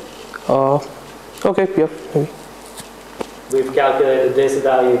 Okay. Okay. Yeah. Maybe. We've calculated this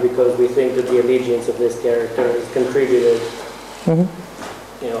value because we think that the allegiance of this character has contributed,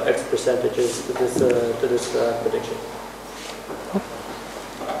 X percentages to this prediction.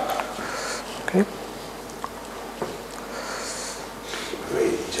 Okay.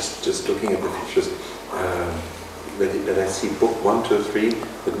 Wait, just looking at the features, that I see book 1, 2, 3.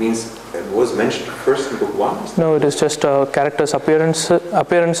 That means it was mentioned first in book 1. No, it is just a character's appearance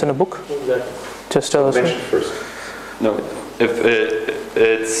in a book. Exactly. Just mentioned first. No, if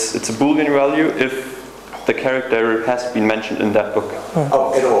it's a Boolean value if the character has been mentioned in that book.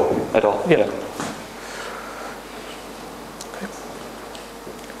 Oh, at all? At all, yeah.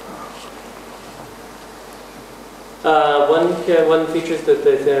 One feature that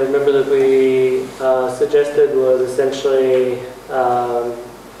I remember that we suggested was essentially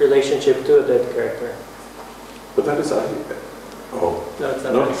relationship to a dead character. But that is Oh, No, it's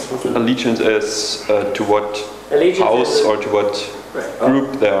not. no. Allegiance is to what Allegiance house is or to what right.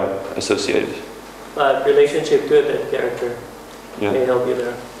 group they are associated. Relationship to that character Yeah. may help you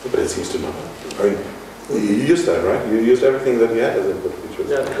there. But it seems to not. I mean, you used that, right? You used everything that you had as input features.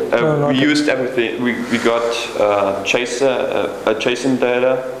 Yeah. We used everything. We got JSON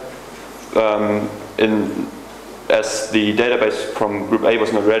data as the database from Group A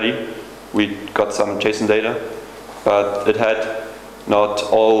was not ready. We got some JSON data, but it had not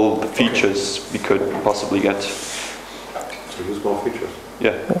all the features we could possibly get. So use more features.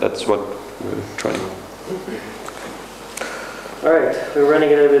 Yeah, that's what we're trying. All right, we're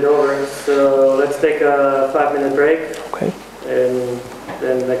running a little bit over, so let's take a 5-minute break. Okay. And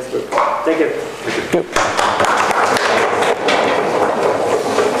then next group. Thank you. Yep.